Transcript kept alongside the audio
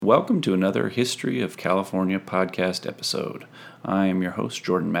welcome to another History of California podcast episode. I am your host,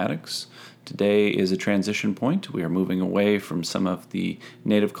 Jordan Maddox. Today is a transition point. We are moving away from some of the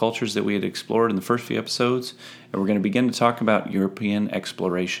native cultures that we had explored in the first few episodes, and we're going to begin to talk about European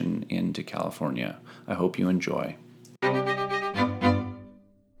exploration into California. I hope you enjoy.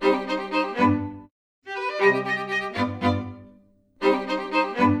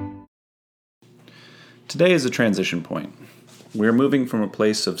 Today is a transition point. We're moving from a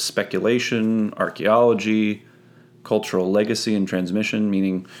place of speculation, archaeology, cultural legacy and transmission,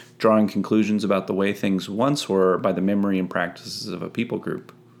 meaning drawing conclusions about the way things once were by the memory and practices of a people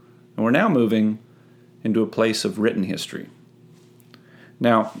group. And we're now moving into a place of written history.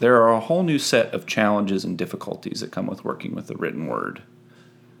 Now, there are a whole new set of challenges and difficulties that come with working with the written word.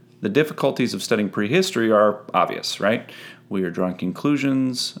 The difficulties of studying prehistory are obvious, right? We are drawing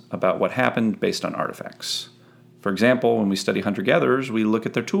conclusions about what happened based on artifacts. For example, when we study hunter-gatherers, we look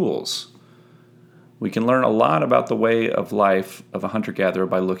at their tools. We can learn a lot about the way of life of a hunter-gatherer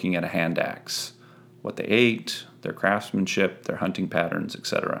by looking at a hand axe, what they ate, their craftsmanship, their hunting patterns,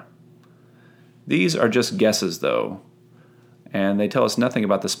 etc. These are just guesses, though, and they tell us nothing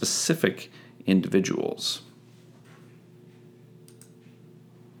about the specific individuals.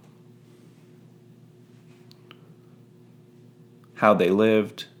 How they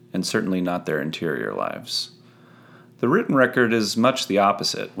lived, and certainly not their interior lives. The written record is much the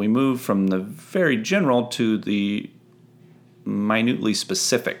opposite. We move from the very general to the minutely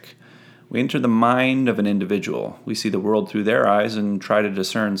specific. We enter the mind of an individual. We see the world through their eyes and try to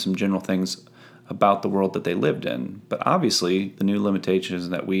discern some general things about the world that they lived in. But obviously, the new limitation is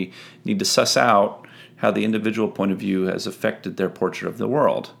that we need to suss out how the individual point of view has affected their portrait of the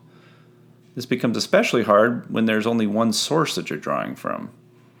world. This becomes especially hard when there's only one source that you're drawing from.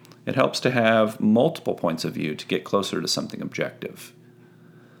 It helps to have multiple points of view to get closer to something objective.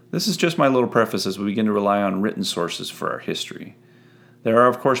 This is just my little preface as we begin to rely on written sources for our history. There are,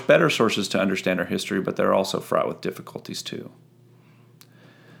 of course, better sources to understand our history, but they're also fraught with difficulties too.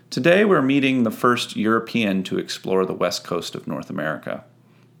 Today we're meeting the first European to explore the west coast of North America,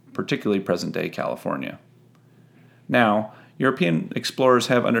 particularly present-day California. Now, European explorers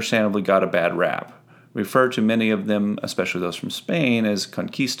have understandably got a bad rap. We refer to many of them, especially those from Spain, as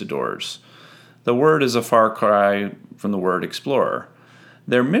conquistadors. The word is a far cry from the word explorer.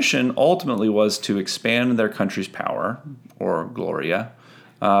 Their mission ultimately was to expand their country's power, or gloria,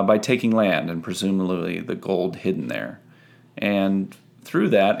 by taking land and presumably the gold hidden there, and through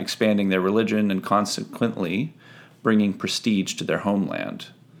that expanding their religion and consequently bringing prestige to their homeland.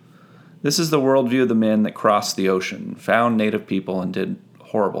 This is the worldview of the men that crossed the ocean, found native people, and did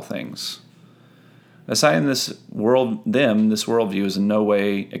horrible things. Assigning this worldview is in no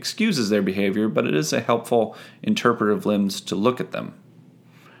way excuses their behavior, but it is a helpful interpretive lens to look at them.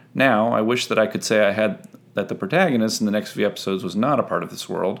 Now, I wish that I could say that the protagonist in the next few episodes was not a part of this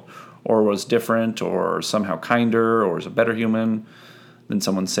world, or was different, or somehow kinder, or was a better human than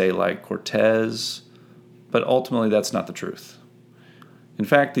someone, say, like Cortez, but ultimately that's not the truth. In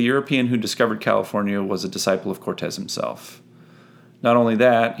fact, the European who discovered California was a disciple of Cortez himself. Not only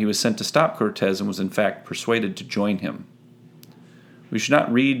that, he was sent to stop Cortez and was in fact persuaded to join him. We should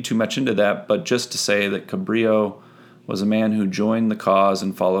not read too much into that, but just to say that Cabrillo was a man who joined the cause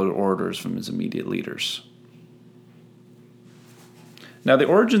and followed orders from his immediate leaders. Now, the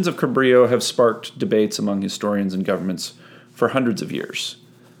origins of Cabrillo have sparked debates among historians and governments for hundreds of years.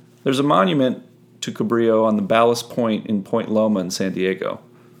 There's a monument to Cabrillo on the Ballast Point in Point Loma in San Diego.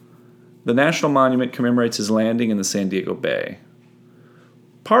 The National Monument commemorates his landing in the San Diego Bay.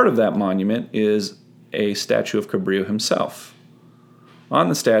 Part of that monument is a statue of Cabrillo himself. On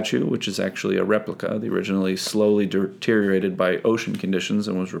the statue, which is actually a replica, the originally slowly deteriorated by ocean conditions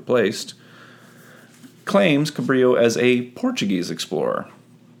and was replaced, claims Cabrillo as a Portuguese explorer.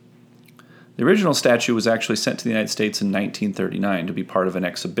 The original statue was actually sent to the United States in 1939 to be part of an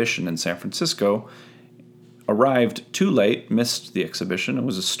exhibition in San Francisco, arrived too late, missed the exhibition, and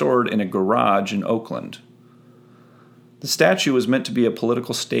was stored in a garage in Oakland. The statue was meant to be a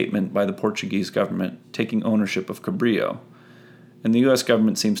political statement by the Portuguese government taking ownership of Cabrillo, and the U.S.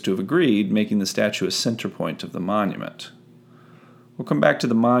 government seems to have agreed, making the statue a center point of the monument. We'll come back to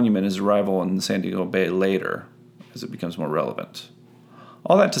the monument and his arrival in the San Diego Bay later, as it becomes more relevant.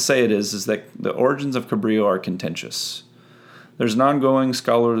 All that to say is that the origins of Cabrillo are contentious. There's an ongoing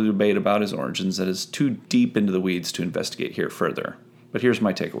scholarly debate about his origins that is too deep into the weeds to investigate here further. But here's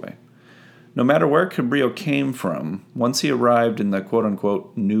my takeaway. No matter where Cabrillo came from, once he arrived in the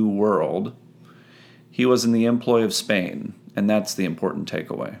quote-unquote New World, he was in the employ of Spain, and that's the important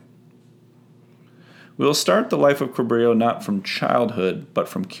takeaway. We will start the life of Cabrillo not from childhood, but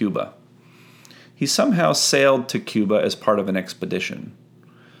from Cuba. He somehow sailed to Cuba as part of an expedition.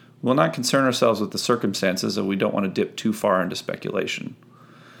 We will not concern ourselves with the circumstances, as we don't want to dip too far into speculation.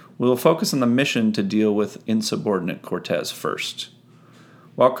 We will focus on the mission to deal with insubordinate Cortez first.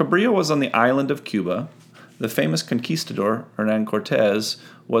 While Cabrillo was on the island of Cuba, the famous conquistador Hernan Cortez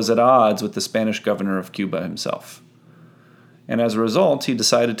was at odds with the Spanish governor of Cuba himself. And as a result, he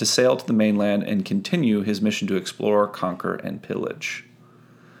decided to sail to the mainland and continue his mission to explore, conquer, and pillage.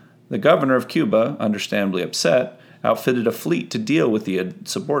 The governor of Cuba, understandably upset, outfitted a fleet to deal with the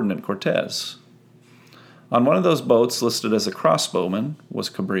insubordinate Cortez. On one of those boats, listed as a crossbowman, was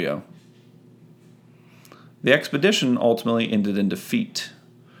Cabrillo. The expedition ultimately ended in defeat.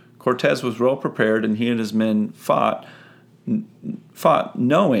 Cortez was well prepared, and he and his men fought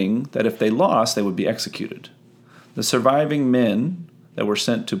knowing that if they lost, they would be executed. The surviving men that were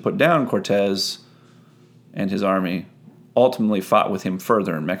sent to put down Cortez and his army ultimately fought with him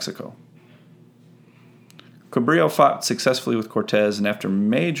further in Mexico. Cabrillo fought successfully with Cortez, and after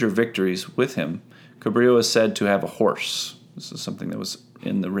major victories with him, Cabrillo is said to have a horse. This is something that was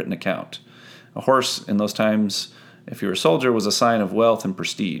in the written account. A horse in those times, if you were a soldier, was a sign of wealth and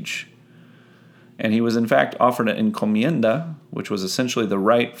prestige. And he was in fact offered an encomienda, which was essentially the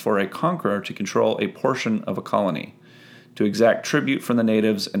right for a conqueror to control a portion of a colony, to exact tribute from the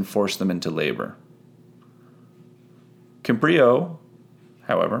natives and force them into labor. Cabrillo,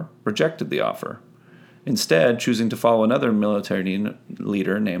 however, rejected the offer, instead choosing to follow another military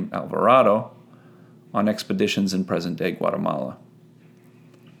leader named Alvarado on expeditions in present-day Guatemala.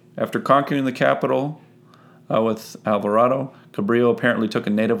 After conquering the capital with Alvarado, Cabrillo apparently took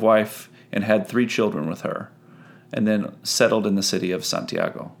a native wife and had 3 children with her, and then settled in the city of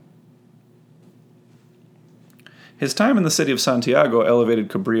Santiago. His time in the city of Santiago elevated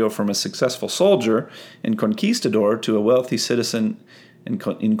Cabrillo from a successful soldier and conquistador to a wealthy citizen and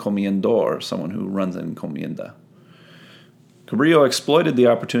encomiendor, someone who runs an encomienda. Cabrillo exploited the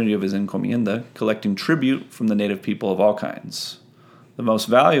opportunity of his encomienda, collecting tribute from the native people of all kinds. The most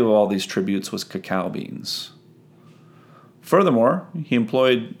valuable of all these tributes was cacao beans. Furthermore, he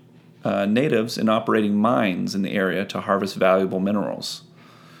employed natives in operating mines in the area to harvest valuable minerals.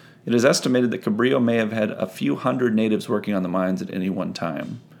 It is estimated that Cabrillo may have had a few hundred natives working on the mines at any one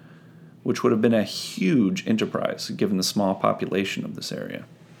time, which would have been a huge enterprise given the small population of this area.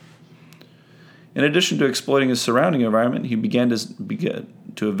 In addition to exploiting his surrounding environment, he began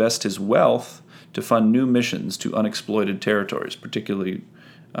to invest his wealth to fund new missions to unexploited territories, particularly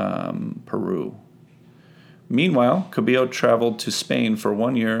Peru. Meanwhile, Cabrillo traveled to Spain for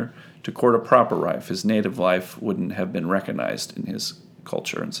 1 year to court a proper wife. His native life wouldn't have been recognized in his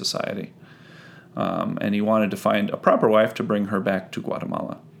culture and society. And he wanted to find a proper wife to bring her back to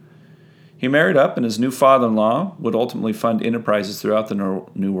Guatemala. He married up, and his new father-in-law would ultimately fund enterprises throughout the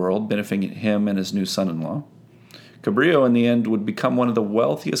New World, benefiting him and his new son-in-law. Cabrillo, in the end, would become one of the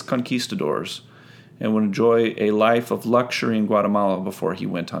wealthiest conquistadors and would enjoy a life of luxury in Guatemala before he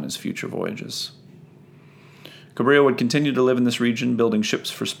went on his future voyages. Cabrillo would continue to live in this region, building ships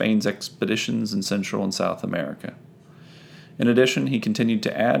for Spain's expeditions in Central and South America. In addition, he continued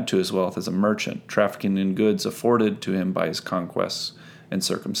to add to his wealth as a merchant, trafficking in goods afforded to him by his conquests and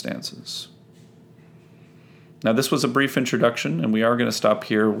circumstances. Now, this was a brief introduction, and we are going to stop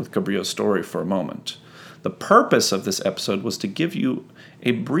here with Cabrillo's story for a moment. The purpose of this episode was to give you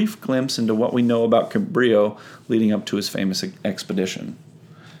a brief glimpse into what we know about Cabrillo leading up to his famous expedition.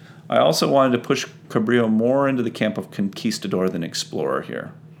 I also wanted to push Cabrillo more into the camp of conquistador than explorer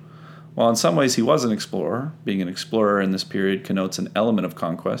here. While in some ways he was an explorer, being an explorer in this period connotes an element of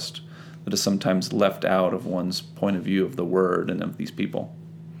conquest that is sometimes left out of one's point of view of the word and of these people.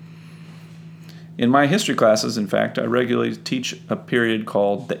 In my history classes, in fact, I regularly teach a period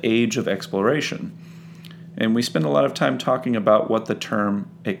called the Age of Exploration, and we spend a lot of time talking about what the term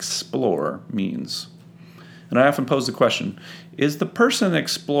explore means. And I often pose the question, is the person an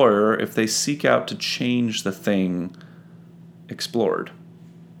explorer if they seek out to change the thing explored?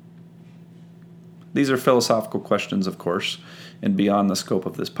 These are philosophical questions, of course, and beyond the scope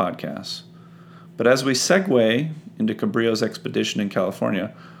of this podcast. But as we segue into Cabrillo's expedition in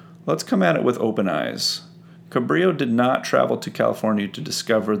California, let's come at it with open eyes. Cabrillo did not travel to California to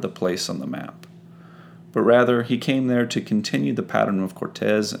discover the place on the map, but rather he came there to continue the pattern of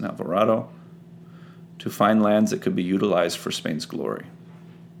Cortez and Alvarado, to find lands that could be utilized for Spain's glory.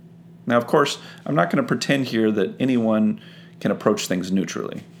 Now, of course, I'm not going to pretend here that anyone can approach things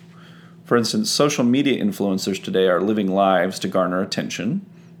neutrally. For instance, social media influencers today are living lives to garner attention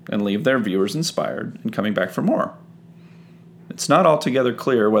and leave their viewers inspired and coming back for more. It's not altogether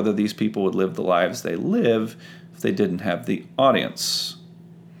clear whether these people would live the lives they live if they didn't have the audience.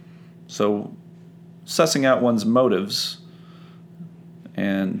 So, sussing out one's motives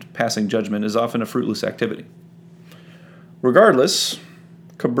and passing judgment is often a fruitless activity. Regardless,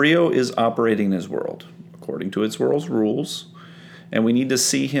 Cabrillo is operating his world according to its world's rules, and we need to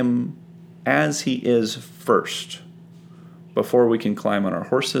see him as he is first before we can climb on our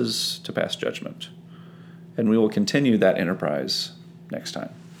horses to pass judgment. And we will continue that enterprise next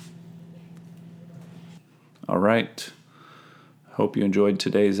time. All right. Hope you enjoyed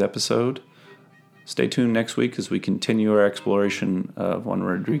today's episode. Stay tuned next week as we continue our exploration of Juan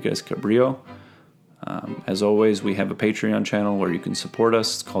Rodriguez Cabrillo. As always, we have a Patreon channel where you can support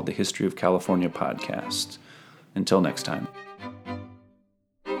us. It's called the History of California Podcast. Until next time.